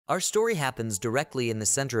Our story happens directly in the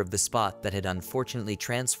center of the spot that had unfortunately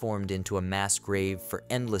transformed into a mass grave for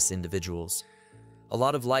endless individuals. A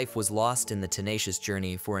lot of life was lost in the tenacious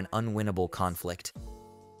journey for an unwinnable conflict.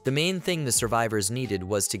 The main thing the survivors needed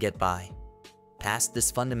was to get by. Past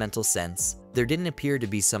this fundamental sense, there didn't appear to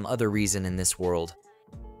be some other reason in this world.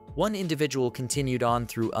 One individual continued on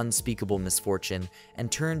through unspeakable misfortune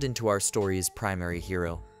and turned into our story's primary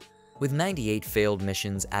hero. With 98 failed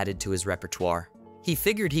missions added to his repertoire, he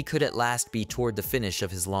figured he could at last be toward the finish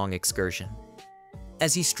of his long excursion.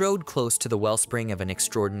 As he strode close to the wellspring of an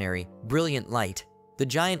extraordinary, brilliant light, the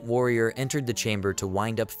giant warrior entered the chamber to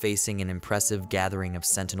wind up facing an impressive gathering of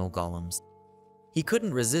sentinel golems. He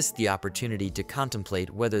couldn't resist the opportunity to contemplate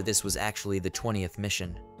whether this was actually the 20th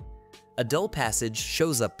mission. A dull passage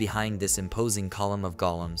shows up behind this imposing column of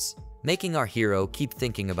golems, making our hero keep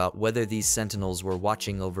thinking about whether these sentinels were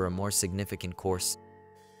watching over a more significant course.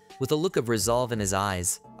 With a look of resolve in his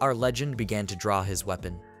eyes, our legend began to draw his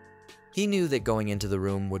weapon. He knew that going into the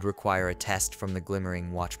room would require a test from the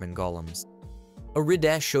glimmering watchman golems. A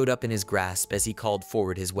ridash showed up in his grasp as he called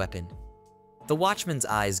forward his weapon. The watchman's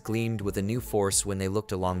eyes gleamed with a new force when they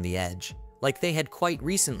looked along the edge, like they had quite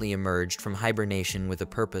recently emerged from hibernation with a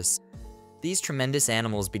purpose. These tremendous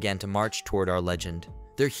animals began to march toward our legend,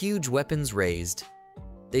 their huge weapons raised.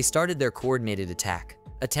 They started their coordinated attack,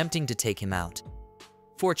 attempting to take him out.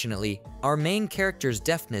 Fortunately, our main character's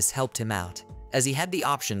deftness helped him out, as he had the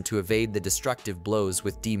option to evade the destructive blows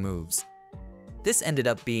with D moves. This ended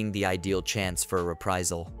up being the ideal chance for a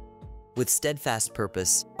reprisal. With steadfast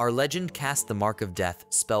purpose, our legend cast the Mark of Death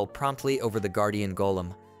spell promptly over the guardian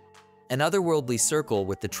golem. An otherworldly circle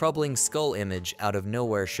with the troubling skull image out of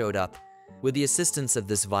nowhere showed up. With the assistance of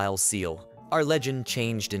this vile seal, our legend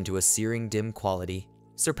changed into a searing dim quality,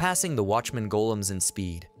 surpassing the watchman golems in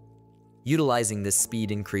speed. Utilizing this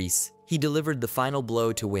speed increase, he delivered the final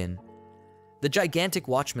blow to win. The gigantic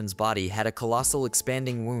watchman's body had a colossal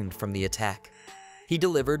expanding wound from the attack. He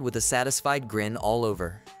delivered with a satisfied grin all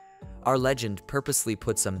over. Our legend purposely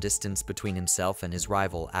put some distance between himself and his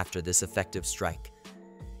rival after this effective strike.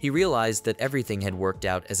 He realized that everything had worked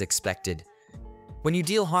out as expected. When you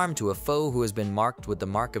deal harm to a foe who has been marked with the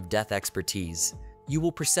Mark of Death expertise, you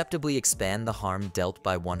will perceptibly expand the harm dealt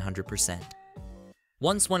by 100%.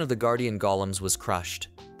 Once one of the guardian golems was crushed,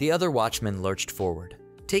 the other watchman lurched forward,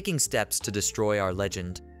 taking steps to destroy our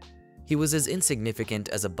legend. He was as insignificant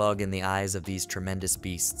as a bug in the eyes of these tremendous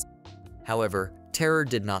beasts. However, terror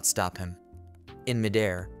did not stop him. In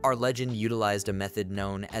midair, our legend utilized a method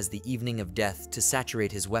known as the Evening of Death to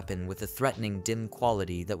saturate his weapon with a threatening dim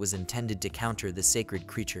quality that was intended to counter the sacred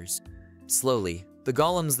creatures. Slowly, the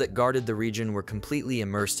golems that guarded the region were completely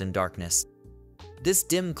immersed in darkness. This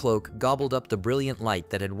dim cloak gobbled up the brilliant light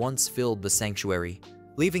that had once filled the sanctuary,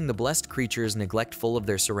 leaving the blessed creatures neglectful of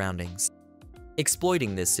their surroundings.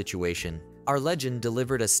 Exploiting this situation, our legend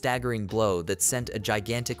delivered a staggering blow that sent a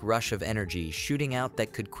gigantic rush of energy shooting out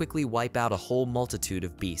that could quickly wipe out a whole multitude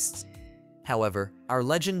of beasts. However, our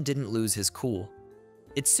legend didn't lose his cool.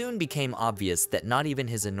 It soon became obvious that not even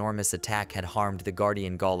his enormous attack had harmed the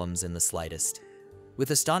guardian golems in the slightest.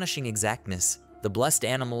 With astonishing exactness, the blessed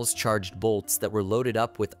animals charged bolts that were loaded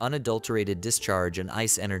up with unadulterated discharge and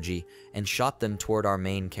ice energy and shot them toward our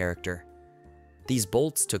main character. These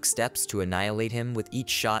bolts took steps to annihilate him, with each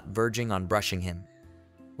shot verging on brushing him.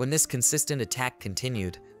 When this consistent attack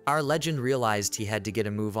continued, our legend realized he had to get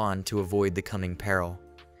a move on to avoid the coming peril.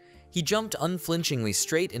 He jumped unflinchingly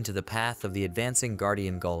straight into the path of the advancing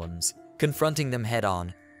guardian golems, confronting them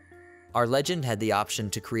head-on. Our legend had the option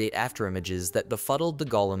to create afterimages that befuddled the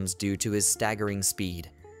golems due to his staggering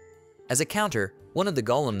speed. As a counter, one of the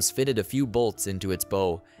golems fitted a few bolts into its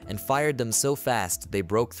bow and fired them so fast they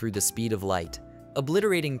broke through the speed of light,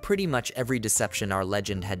 obliterating pretty much every deception our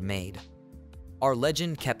legend had made. Our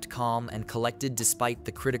legend kept calm and collected despite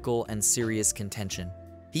the critical and serious contention.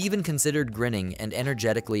 He even considered grinning and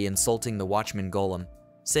energetically insulting the watchman golem,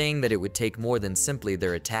 saying that it would take more than simply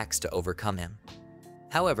their attacks to overcome him.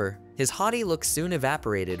 However, his haughty look soon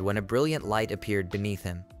evaporated when a brilliant light appeared beneath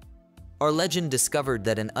him. Our legend discovered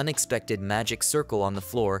that an unexpected magic circle on the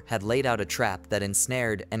floor had laid out a trap that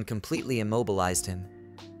ensnared and completely immobilized him.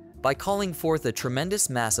 By calling forth a tremendous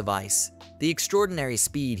mass of ice, the extraordinary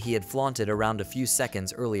speed he had flaunted around a few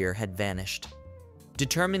seconds earlier had vanished.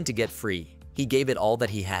 Determined to get free, he gave it all that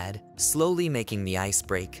he had, slowly making the ice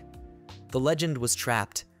break. The legend was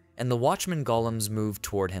trapped, and the watchman golems moved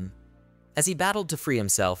toward him. As he battled to free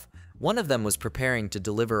himself, one of them was preparing to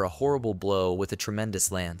deliver a horrible blow with a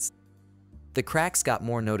tremendous lance. The cracks got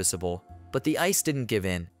more noticeable, but the ice didn't give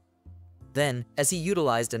in. Then, as he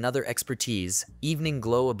utilized another expertise, Evening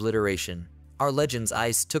Glow Obliteration, our legend's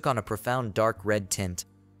eyes took on a profound dark red tint.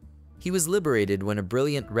 He was liberated when a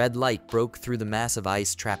brilliant red light broke through the mass of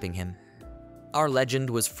ice trapping him. Our legend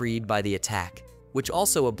was freed by the attack, which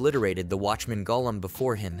also obliterated the Watchman Golem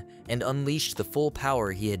before him and unleashed the full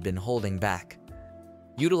power he had been holding back.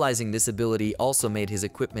 Utilizing this ability also made his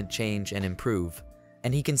equipment change and improve,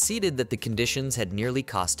 and he conceded that the conditions had nearly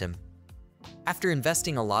cost him. After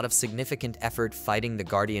investing a lot of significant effort fighting the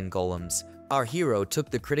Guardian Golems, our hero took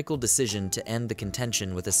the critical decision to end the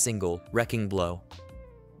contention with a single, wrecking blow.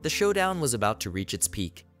 The showdown was about to reach its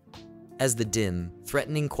peak, as the dim,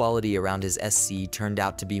 threatening quality around his SC turned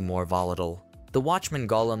out to be more volatile. The Watchman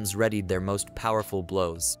Golems readied their most powerful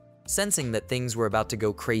blows. Sensing that things were about to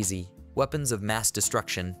go crazy, weapons of mass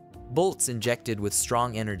destruction, bolts injected with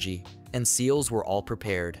strong energy, and seals were all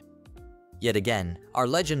prepared. Yet again, our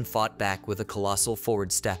legend fought back with a colossal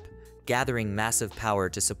forward step, gathering massive power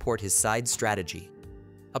to support his side strategy.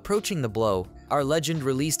 Approaching the blow, our legend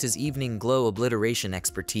released his Evening Glow obliteration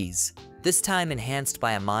expertise, this time enhanced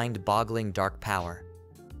by a mind-boggling dark power.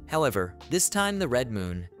 However, this time the Red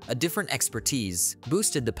Moon, a different expertise,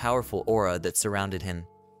 boosted the powerful aura that surrounded him.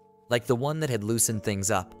 Like the one that had loosened things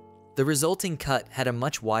up, the resulting cut had a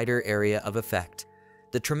much wider area of effect.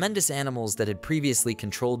 The tremendous animals that had previously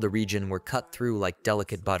controlled the region were cut through like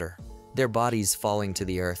delicate butter, their bodies falling to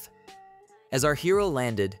the earth. As our hero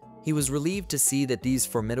landed, he was relieved to see that these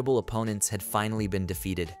formidable opponents had finally been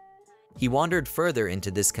defeated. He wandered further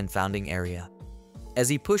into this confounding area. As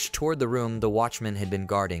he pushed toward the room the watchman had been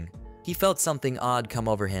guarding, he felt something odd come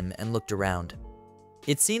over him and looked around.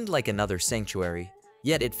 It seemed like another sanctuary,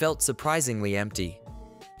 yet it felt surprisingly empty.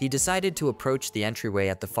 He decided to approach the entryway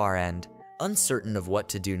at the far end, uncertain of what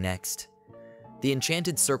to do next. The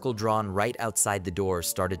enchanted circle drawn right outside the door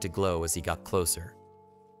started to glow as he got closer.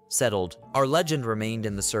 Settled, our legend remained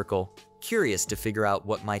in the circle, curious to figure out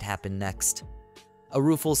what might happen next. A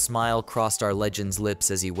rueful smile crossed our legend's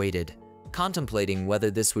lips as he waited, contemplating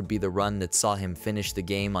whether this would be the run that saw him finish the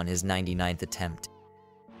game on his 99th attempt.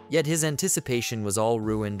 Yet his anticipation was all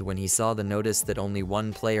ruined when he saw the notice that only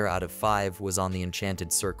one player out of 5 was on the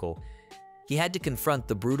enchanted circle. He had to confront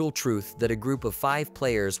the brutal truth that a group of 5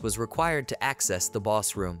 players was required to access the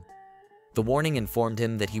boss room. The warning informed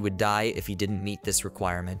him that he would die if he didn't meet this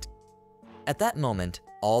requirement. At that moment,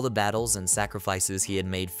 all the battles and sacrifices he had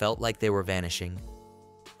made felt like they were vanishing.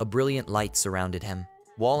 A brilliant light surrounded him,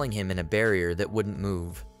 walling him in a barrier that wouldn't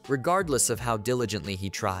move, regardless of how diligently he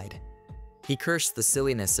tried. He cursed the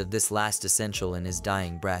silliness of this last essential in his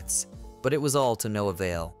dying breaths, but it was all to no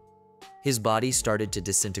avail. His body started to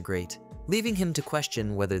disintegrate, leaving him to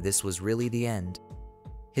question whether this was really the end.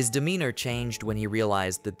 His demeanor changed when he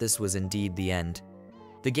realized that this was indeed the end.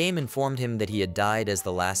 The game informed him that he had died as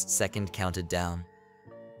the last second counted down.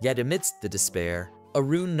 Yet amidst the despair, a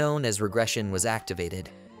rune known as regression was activated.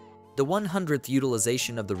 The 100th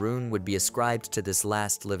utilization of the rune would be ascribed to this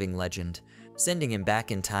last living legend, sending him back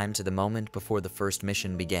in time to the moment before the first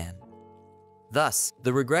mission began. Thus,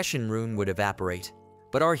 the regression rune would evaporate,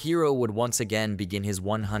 but our hero would once again begin his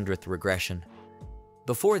 100th regression.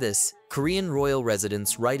 Before this, Korean royal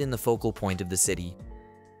residence right in the focal point of the city.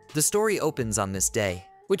 The story opens on this day,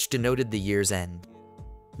 which denoted the year's end.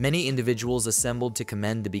 Many individuals assembled to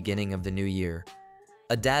commend the beginning of the new year.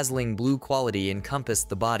 A dazzling blue quality encompassed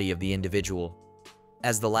the body of the individual.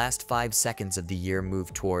 As the last 5 seconds of the year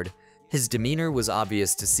moved toward, his demeanor was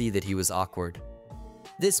obvious to see that he was awkward.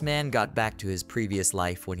 This man got back to his previous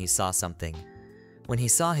life when he saw something. When he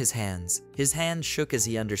saw his hands shook as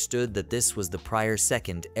he understood that this was the prior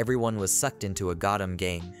second everyone was sucked into a Gotham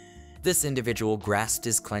game. This individual grasped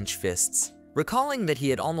his clenched fists, recalling that he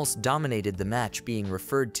had almost dominated the match being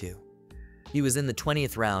referred to. He was in the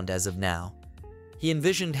 20th round as of now. He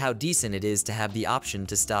envisioned how decent it is to have the option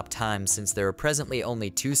to stop time since there are presently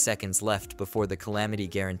only 2 seconds left before the calamity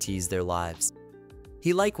guarantees their lives.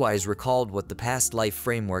 He likewise recalled what the past life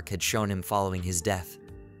framework had shown him following his death.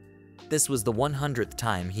 This was the 100th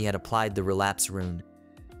time he had applied the relapse rune.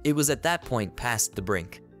 It was at that point past the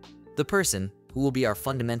brink. The person, who will be our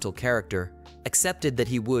fundamental character, accepted that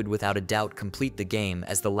he would without a doubt complete the game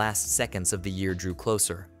as the last seconds of the year drew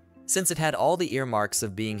closer, since it had all the earmarks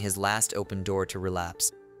of being his last open door to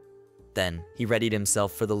relapse. Then, he readied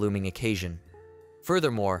himself for the looming occasion.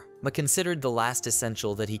 Furthermore, Ma considered the last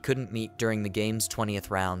essential that he couldn't meet during the game's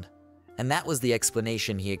 20th round, and that was the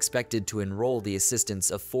explanation he expected to enroll the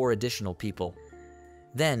assistance of 4 additional people.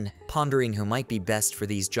 Then, pondering who might be best for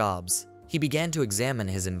these jobs, he began to examine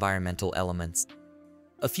his environmental elements.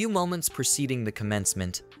 A few moments preceding the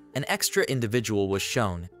commencement, an extra individual was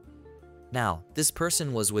shown. Now, this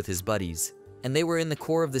person was with his buddies, and they were in the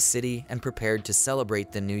core of the city and prepared to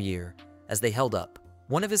celebrate the new year, As they held up,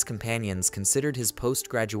 one of his companions considered his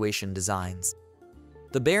post-graduation designs.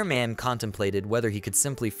 The bear man contemplated whether he could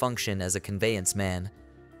simply function as a conveyance man.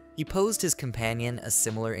 He posed his companion a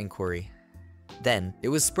similar inquiry. Then, it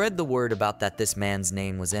was spread the word about that this man's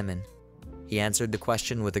name was Emin. He answered the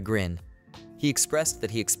question with a grin. He expressed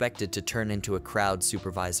that he expected to turn into a crowd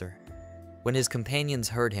supervisor. When his companions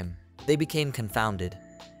heard him, they became confounded.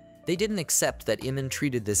 They didn't accept that Emin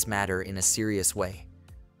treated this matter in a serious way.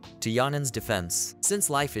 To Yanin's defense, since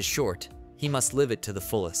life is short, he must live it to the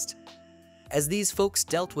fullest. As these folks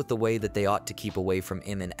dealt with the way that they ought to keep away from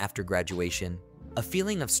Emin after graduation, a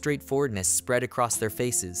feeling of straightforwardness spread across their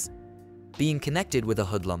faces. Being connected with a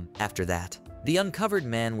hoodlum after that, the uncovered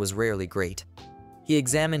man was rarely great. He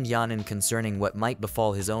examined Yanin concerning what might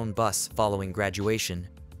befall his own bus following graduation.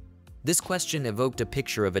 This question evoked a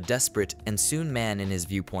picture of a desperate and soon man in his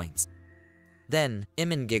viewpoints. Then,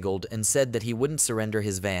 Emin giggled and said that he wouldn't surrender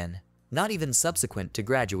his van, not even subsequent to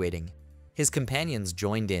graduating. His companions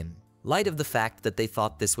joined in, light of the fact that they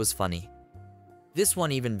thought this was funny. This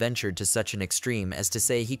one even ventured to such an extreme as to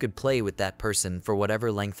say he could play with that person for whatever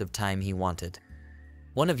length of time he wanted.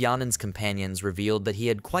 One of Yanin's companions revealed that he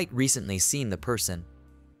had quite recently seen the person.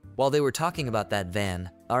 While they were talking about that van,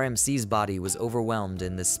 RMC's body was overwhelmed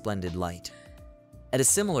in this splendid light. At a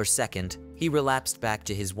similar second, he relapsed back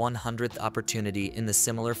to his 100th opportunity in the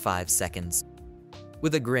similar 5 seconds.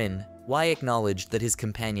 With a grin, Y acknowledged that his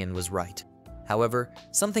companion was right. However,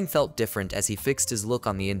 something felt different as he fixed his look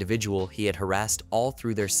on the individual he had harassed all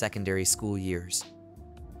through their secondary school years.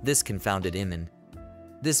 This confounded Emin.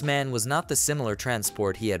 This man was not the similar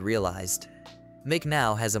transport he had realized. Mick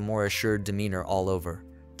now has a more assured demeanor all over,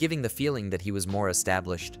 giving the feeling that he was more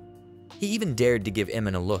established. He even dared to give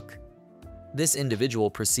Emin a look. This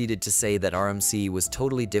individual proceeded to say that RMC was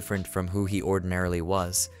totally different from who he ordinarily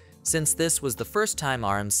was, since this was the first time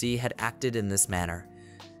RMC had acted in this manner.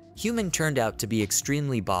 Human turned out to be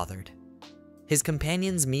extremely bothered. His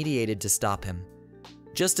companions mediated to stop him.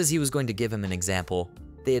 Just as he was going to give him an example,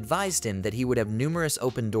 they advised him that he would have numerous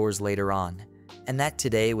open doors later on, and that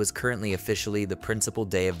today was currently officially the principal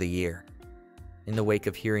day of the year. In the wake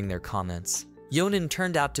of hearing their comments, Yonin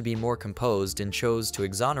turned out to be more composed and chose to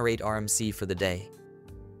exonerate RMC for the day.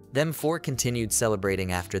 Them four continued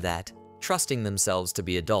celebrating after that, trusting themselves to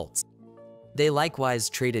be adults. They likewise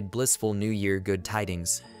traded blissful New Year good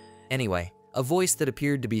tidings. Anyway, a voice that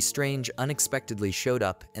appeared to be strange unexpectedly showed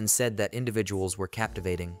up and said that individuals were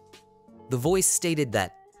captivating. The voice stated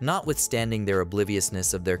that, notwithstanding their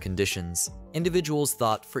obliviousness of their conditions, individuals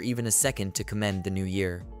thought for even a second to commend the new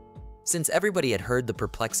year. Since everybody had heard the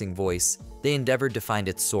perplexing voice, they endeavored to find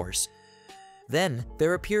its source. Then,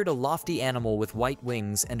 there appeared a lofty animal with white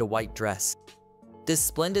wings and a white dress. This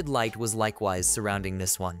splendid light was likewise surrounding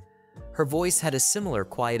this one. Her voice had a similar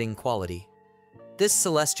quieting quality. This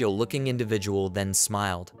celestial-looking individual then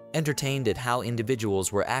smiled, entertained at how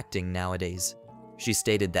individuals were acting nowadays. She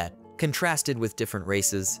stated that, contrasted with different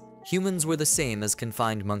races, humans were the same as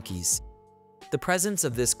confined monkeys. The presence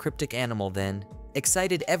of this cryptic animal then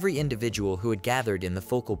excited every individual who had gathered in the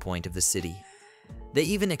focal point of the city. They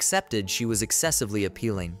even accepted she was excessively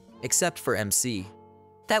appealing, except for MC.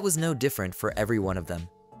 That was no different for every one of them.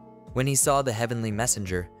 When he saw the heavenly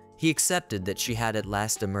messenger, he accepted that she had at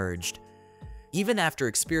last emerged. Even after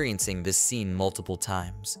experiencing this scene multiple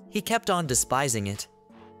times, he kept on despising it.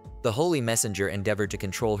 The holy messenger endeavored to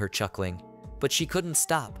control her chuckling, but she couldn't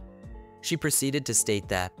stop. She proceeded to state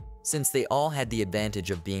that, since they all had the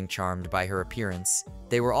advantage of being charmed by her appearance,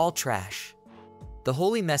 they were all trash. The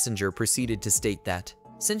holy messenger proceeded to state that,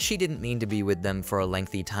 since she didn't mean to be with them for a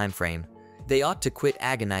lengthy time frame, they ought to quit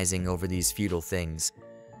agonizing over these futile things.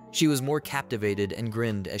 She was more captivated and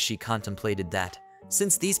grinned as she contemplated that,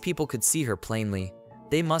 since these people could see her plainly,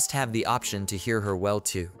 they must have the option to hear her well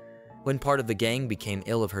too. When part of the gang became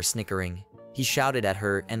ill of her snickering, he shouted at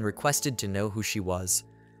her and requested to know who she was.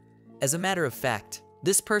 As a matter of fact,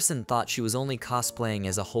 this person thought she was only cosplaying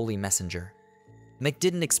as a holy messenger. Mick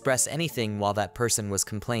didn't express anything while that person was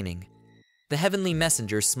complaining. The heavenly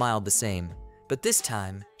messenger smiled the same, but this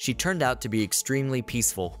time, she turned out to be extremely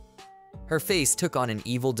peaceful. Her face took on an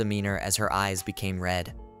evil demeanor as her eyes became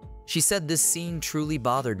red. She said this scene truly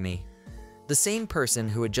bothered me. The same person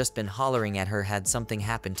who had just been hollering at her had something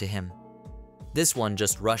happen to him. This one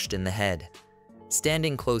just rushed in the head.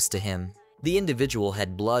 Standing close to him, the individual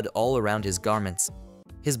had blood all around his garments.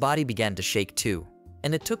 His body began to shake too,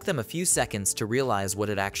 and it took them a few seconds to realize what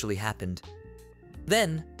had actually happened.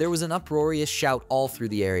 Then, there was an uproarious shout all through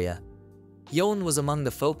the area. Yon was among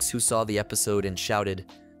the folks who saw the episode and shouted,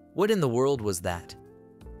 "What in the world was that?"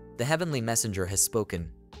 The heavenly messenger has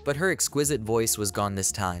spoken, but her exquisite voice was gone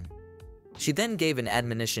this time. She then gave an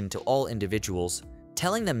admonition to all individuals,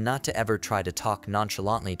 telling them not to ever try to talk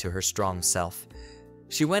nonchalantly to her strong self.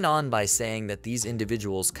 She went on by saying that these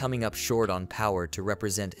individuals coming up short on power to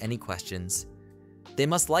represent any questions, they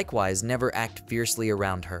must likewise never act fiercely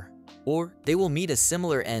around her, or they will meet a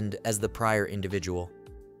similar end as the prior individual.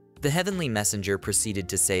 The heavenly messenger proceeded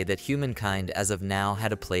to say that humankind as of now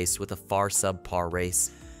had a place with a far subpar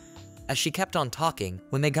race. As she kept on talking,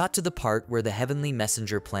 when they got to the part where the heavenly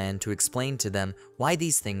messenger planned to explain to them why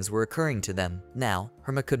these things were occurring to them, now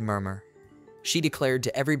Herma could murmur. She declared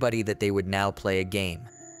to everybody that they would now play a game,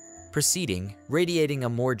 proceeding, radiating a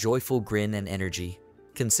more joyful grin and energy.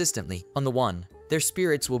 Consistently, on the one, their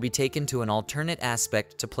spirits will be taken to an alternate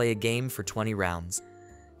aspect to play a game for 20 rounds.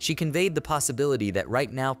 She conveyed the possibility that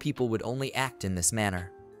right now people would only act in this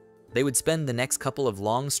manner. They would spend the next couple of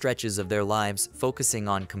long stretches of their lives focusing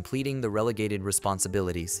on completing the relegated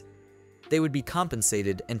responsibilities. They would be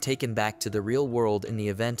compensated and taken back to the real world in the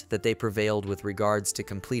event that they prevailed with regards to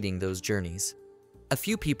completing those journeys. A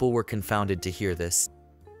few people were confounded to hear this.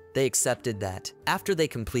 They accepted that, after they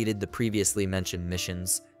completed the previously mentioned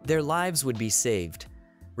missions, their lives would be saved.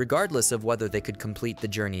 Regardless of whether they could complete the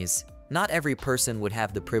journeys, not every person would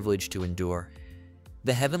have the privilege to endure.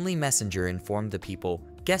 The heavenly messenger informed the people,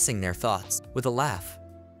 guessing their thoughts, with a laugh.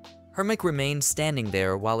 Hermic remained standing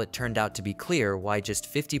there while it turned out to be clear why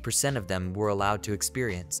just 50% of them were allowed to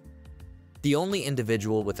experience. The only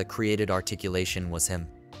individual with a created articulation was him.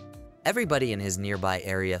 Everybody in his nearby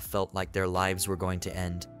area felt like their lives were going to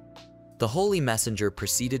end. The holy messenger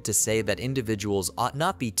proceeded to say that individuals ought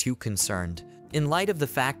not be too concerned, in light of the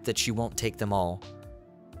fact that she won't take them all.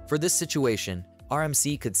 For this situation,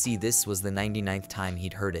 RMC could see this was the 99th time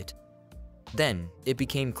he'd heard it. Then, it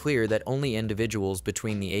became clear that only individuals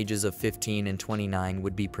between the ages of 15 and 29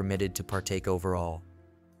 would be permitted to partake overall.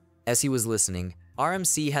 As he was listening,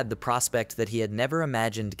 RMC had the prospect that he had never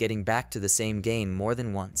imagined getting back to the same game more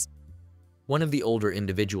than once. One of the older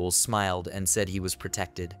individuals smiled and said he was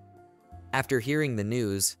protected. After hearing the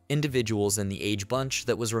news, individuals in the age bunch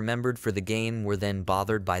that was remembered for the game were then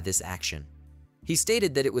bothered by this action. He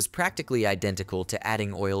stated that it was practically identical to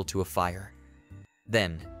adding oil to a fire.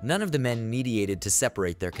 Then, none of the men mediated to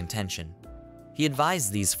separate their contention. He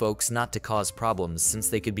advised these folks not to cause problems since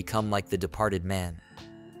they could become like the departed man.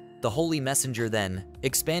 The holy messenger then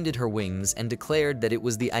expanded her wings and declared that it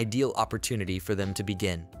was the ideal opportunity for them to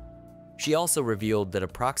begin. She also revealed that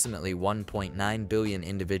approximately 1.9 billion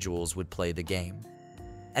individuals would play the game.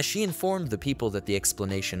 As she informed the people that the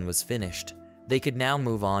explanation was finished, they could now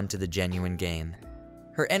move on to the genuine game.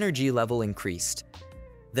 Her energy level increased.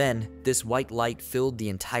 Then, this white light filled the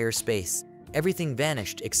entire space. Everything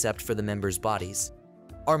vanished except for the members' bodies.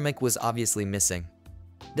 Armic was obviously missing.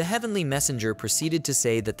 The heavenly messenger proceeded to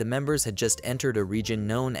say that the members had just entered a region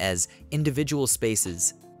known as individual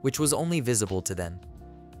spaces, which was only visible to them.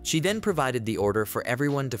 She then provided the order for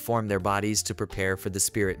everyone to form their bodies to prepare for the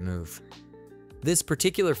spirit move. This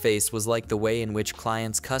particular face was like the way in which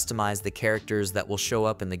clients customize the characters that will show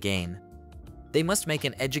up in the game. They must make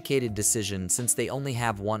an educated decision since they only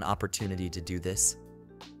have one opportunity to do this.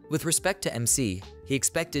 With respect to MC, he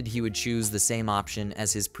expected he would choose the same option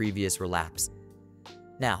as his previous relapse.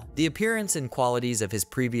 Now, the appearance and qualities of his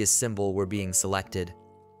previous symbol were being selected.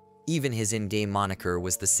 Even his in-game moniker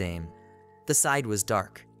was the same. The side was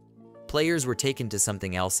dark. Players were taken to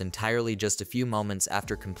something else entirely just a few moments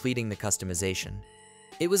after completing the customization.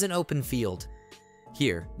 It was an open field.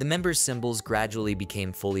 Here, the members' symbols gradually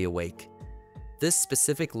became fully awake. This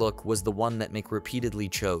specific look was the one that Mick repeatedly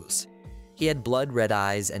chose. He had blood-red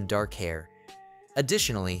eyes and dark hair.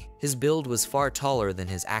 Additionally, his build was far taller than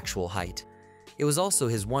his actual height. It was also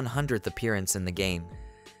his 100th appearance in the game.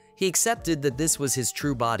 He accepted that this was his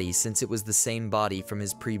true body since it was the same body from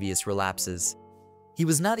his previous relapses. He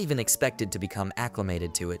was not even expected to become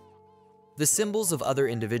acclimated to it. The symbols of other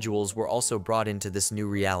individuals were also brought into this new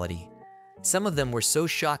reality. Some of them were so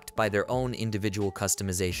shocked by their own individual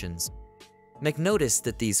customizations. Mick noticed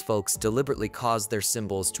that these folks deliberately caused their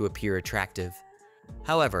symbols to appear attractive.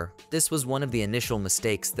 However, this was one of the initial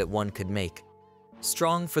mistakes that one could make.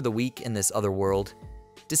 Strong for the weak in this other world,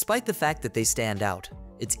 despite the fact that they stand out,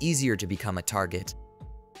 it's easier to become a target.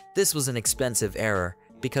 This was an expensive error,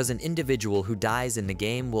 because an individual who dies in the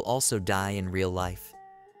game will also die in real life.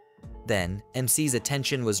 Then, MC's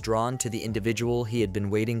attention was drawn to the individual he had been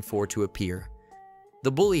waiting for to appear.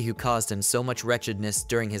 The bully who caused him so much wretchedness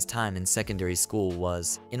during his time in secondary school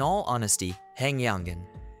was, in all honesty, Hang Yangan.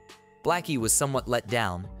 Blackie was somewhat let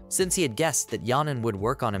down, since he had guessed that Yanan would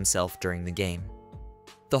work on himself during the game.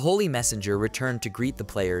 The Holy Messenger returned to greet the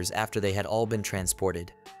players after they had all been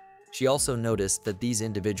transported. She also noticed that these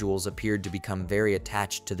individuals appeared to become very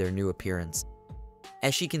attached to their new appearance.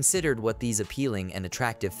 As she considered what these appealing and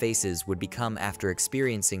attractive faces would become after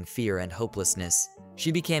experiencing fear and hopelessness,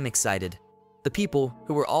 she became excited. The people,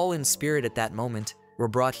 who were all in spirit at that moment, were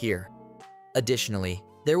brought here. Additionally,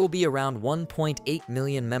 there will be around 1.8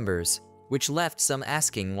 million members, which left some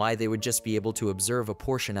asking why they would just be able to observe a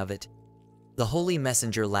portion of it. The Holy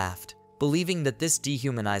Messenger laughed, believing that this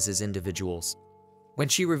dehumanizes individuals. When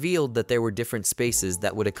she revealed that there were different spaces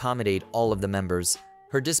that would accommodate all of the members,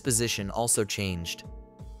 her disposition also changed.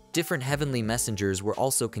 Different heavenly messengers were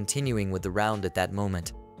also continuing with the round at that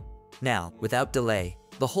moment. Now, without delay,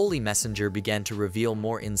 the Holy Messenger began to reveal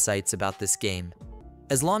more insights about this game.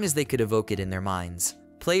 As long as they could evoke it in their minds,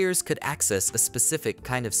 players could access a specific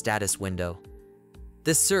kind of status window.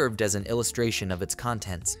 This served as an illustration of its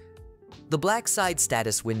contents. The black side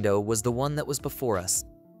status window was the one that was before us.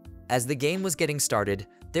 As the game was getting started,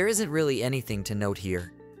 there isn't really anything to note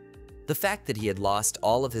here. The fact that he had lost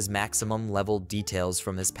all of his maximum level details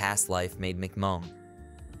from his past life made Mick moan.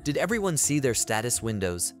 Did everyone see their status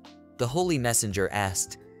windows? The Holy Messenger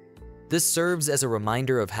asked. This serves as a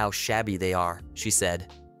reminder of how shabby they are, she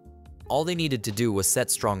said. All they needed to do was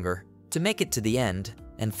set stronger, to make it to the end,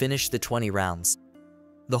 and finish the 20 rounds.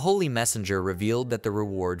 The Holy Messenger revealed that the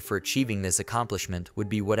reward for achieving this accomplishment would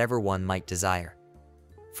be whatever one might desire.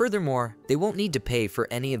 Furthermore, they won't need to pay for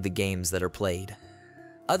any of the games that are played.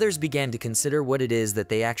 Others began to consider what it is that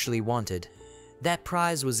they actually wanted. That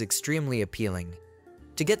prize was extremely appealing.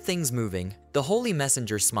 To get things moving, the Holy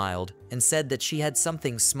Messenger smiled and said that she had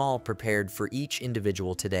something small prepared for each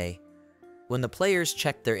individual today. When the players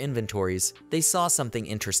checked their inventories, they saw something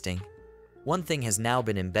interesting. One thing has now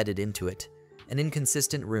been embedded into it, an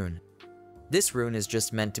inconsistent rune. This rune is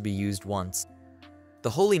just meant to be used once. The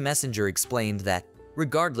Holy Messenger explained that,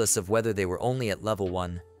 regardless of whether they were only at level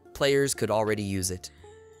 1, players could already use it.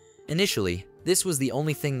 Initially, this was the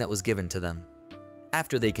only thing that was given to them.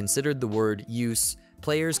 After they considered the word use,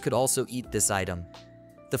 players could also eat this item.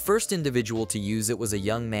 The first individual to use it was a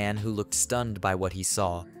young man who looked stunned by what he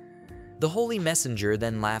saw. The Holy Messenger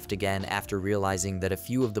then laughed again after realizing that a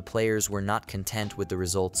few of the players were not content with the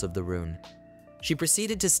results of the rune. She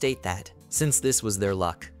proceeded to state that, since this was their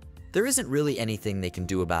luck, there isn't really anything they can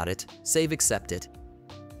do about it, save accept it.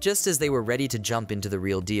 Just as they were ready to jump into the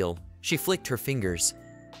real deal, she flicked her fingers.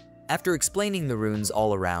 After explaining the runes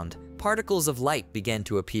all around, particles of light began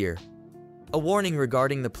to appear. A warning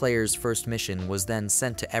regarding the player's first mission was then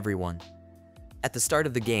sent to everyone. At the start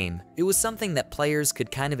of the game, it was something that players could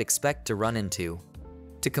kind of expect to run into.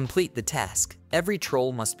 To complete the task, every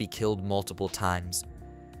troll must be killed multiple times.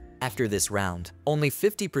 After this round, only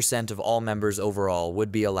 50% of all members overall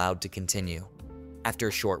would be allowed to continue. After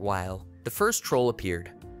a short while, the first troll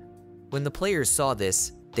appeared. When the players saw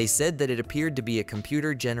this, they said that it appeared to be a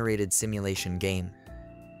computer-generated simulation game.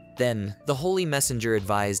 Then, the Holy Messenger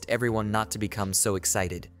advised everyone not to become so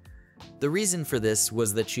excited. The reason for this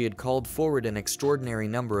was that she had called forward an extraordinary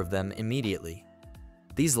number of them immediately.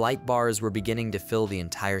 These light bars were beginning to fill the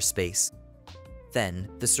entire space. Then,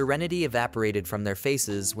 the serenity evaporated from their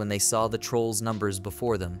faces when they saw the trolls' numbers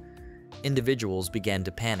before them. Individuals began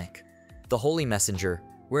to panic. The Holy Messenger,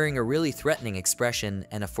 wearing a really threatening expression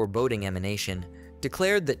and a foreboding emanation,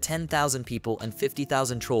 declared that 10,000 people and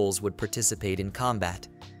 50,000 trolls would participate in combat.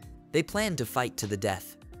 They planned to fight to the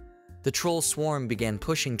death. The troll swarm began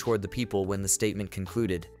pushing toward the people when the statement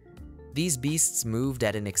concluded. These beasts moved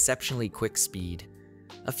at an exceptionally quick speed.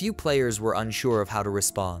 A few players were unsure of how to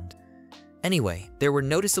respond. Anyway, there were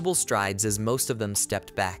noticeable strides as most of them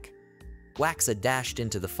stepped back. Waxa dashed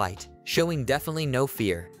into the fight, showing definitely no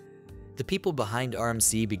fear. The people behind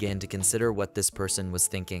RMC began to consider what this person was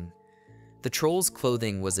thinking. The troll's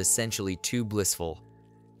clothing was essentially too blissful.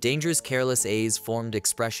 Dangerous careless A's formed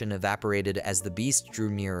expression evaporated as the beast drew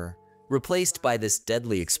nearer, replaced by this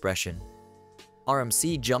deadly expression.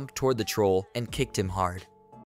 RMC jumped toward the troll and kicked him hard.